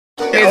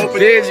This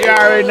bitch, you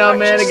already know,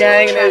 man, the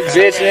gang and this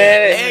bitch,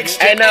 man.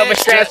 Ain't nothing but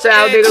stress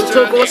out, nigga.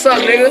 Tuka, what's up,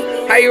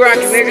 nigga? How you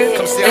rockin', nigga?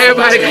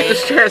 Everybody got the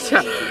stress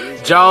out.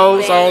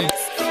 Jones on.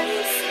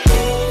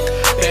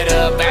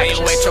 Better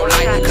evaluate your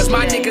life, cause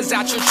my niggas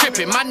out here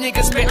trippin'. My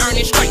niggas been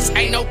earning stripes.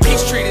 Ain't no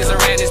peace treaters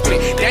around this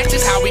bitch. That's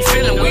just how we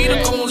feelin'. We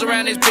the goons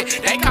around this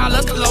bitch. They call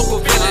us the local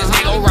villains.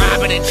 They go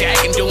robbing and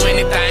jacking, do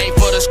anything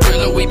for the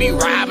skrilla. We be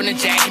robbing and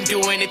jacking, do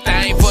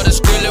anything for the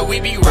skrilla. We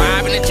be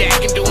robbing and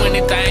jacking, do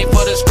anything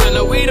for the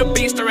skrilla. We the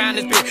beast around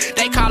this bitch.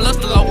 They call us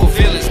the local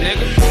villains,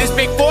 nigga. This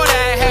big 40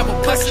 I have a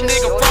pussy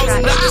nigga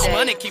frozen up. This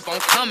money keep on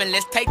coming.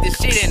 Let's take this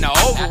shit in the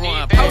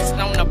overrun. Posted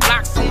on the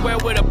block somewhere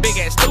with a big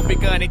ass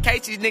stupid gun. In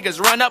case these niggas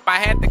run up, I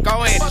had to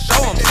go ahead and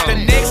show them something.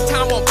 The next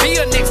time won't be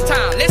a next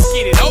time. Let's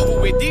get it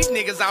over with. These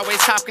niggas always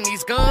talking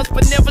these guns,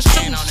 but never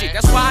shooting shit.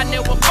 That's why I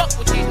never fuck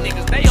with these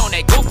niggas. They on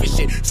that goofy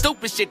shit,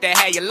 stupid shit that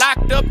had you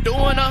locked up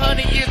doing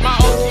 100 years. My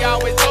OG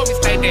always told me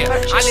stay there.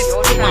 I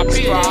listen to my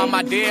people, all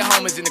my dead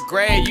homies in the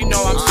grave. You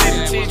know I'm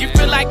shedding tears. You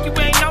feel like you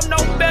ain't no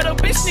better,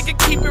 bitch. Nigga,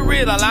 keep it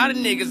real. A lot of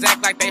niggas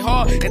act like they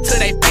hard until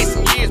they face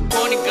some years,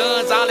 pointing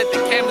guns all at the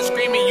camera,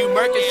 screaming you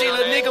murking shit.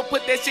 Little nigga,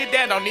 put that shit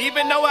down. Don't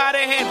even know how to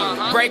handle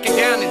it. Break it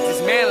down and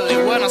dismantle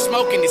it. What I'm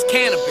smoking is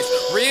cannabis.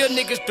 Real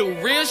niggas do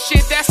real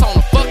shit. That's on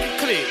the fucking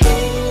clip.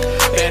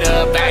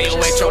 Better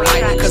evaluate your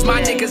life, cause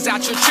my niggas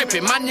out here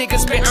trippin'. My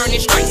niggas been earning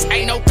stripes.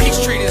 Ain't no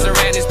peace treaters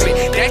around this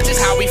bitch. That's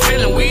just how we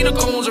feelin'. We the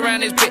goons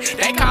around this bitch.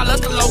 They call us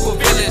the local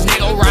villains.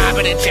 Nigga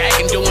robbing and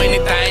jacking, do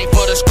anything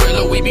for the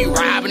skrilla. We be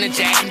robbing and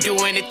jacking, do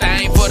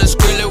anything for the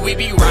skrilla. We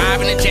be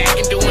robbing and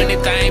jacking, do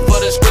anything for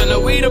the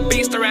skrilla. We the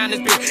beast around this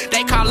bitch.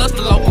 They call us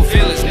the local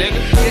villains, nigga.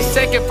 This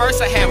second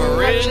verse I have a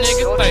real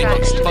nigga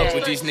thinking. Fuck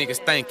what these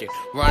niggas thinking.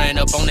 Running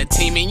up on the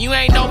team and you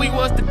ain't know we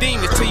was the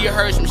demons till you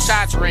heard some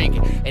shots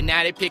ringing. And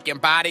now they picking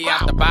body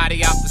off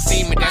the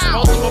semen. That's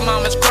most of a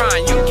mama's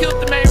crying. You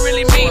killed them, ain't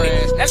really mean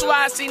it. That's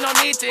why I see no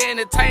need to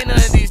entertain none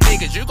of these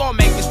niggas. You gon'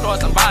 make me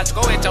start some violence.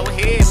 Go at your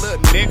head, little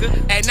nigga.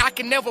 And I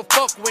can never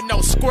fuck with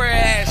no square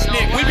ass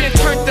nigga. We been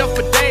turned up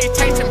for days,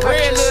 tasting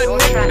bread, little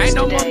nigga. Ain't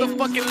no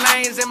motherfucking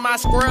lanes in my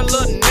square,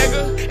 little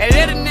nigga. And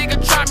let a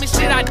nigga try me,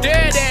 shit, I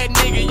dare that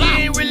nigga.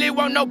 You ain't really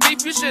want no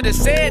beef, you should've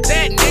said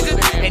that,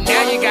 nigga. And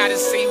now you gotta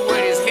see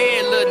where his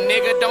head, little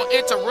nigga. Don't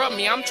interrupt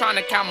me, I'm trying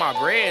to count my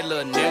bread,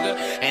 little nigga.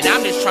 And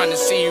I'm just trying to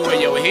see you where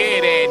your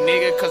head at,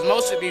 nigga. Cause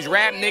most of these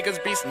rap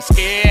niggas be some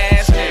scared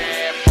ass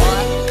niggas.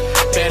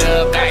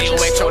 Better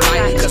evaluate your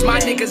life, cause my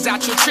niggas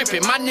out here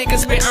trippin'. My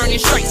niggas been earning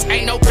stripes.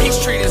 Ain't no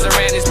peace treaters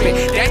around this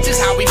bitch. That's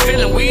just how we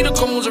feelin'. We the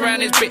goons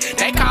around this bitch.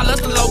 They call us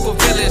the local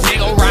villains.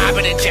 Nigga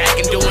robbing and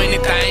jacking, do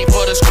anything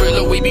for the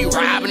skrilla. We be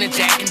robbing and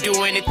jacking,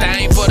 do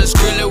anything for the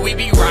skrilla. We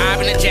be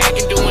robbing and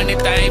jacking, do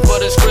anything for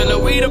the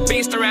skrilla. We the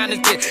beast around this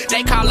bitch.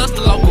 They call us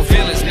the local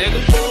villains,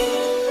 nigga.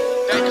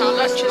 They call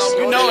us the local,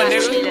 you know it,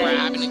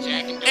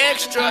 nigga.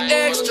 Extra,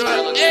 extra,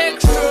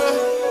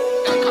 extra.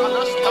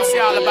 Don't see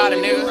all about it,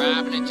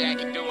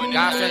 nigga.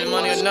 God spending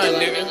money or nothing,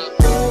 nigga.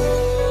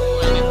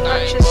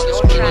 Purchase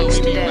your tracks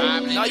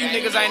today. No, you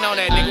niggas ain't on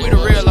that, nigga. We the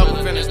real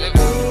local villains.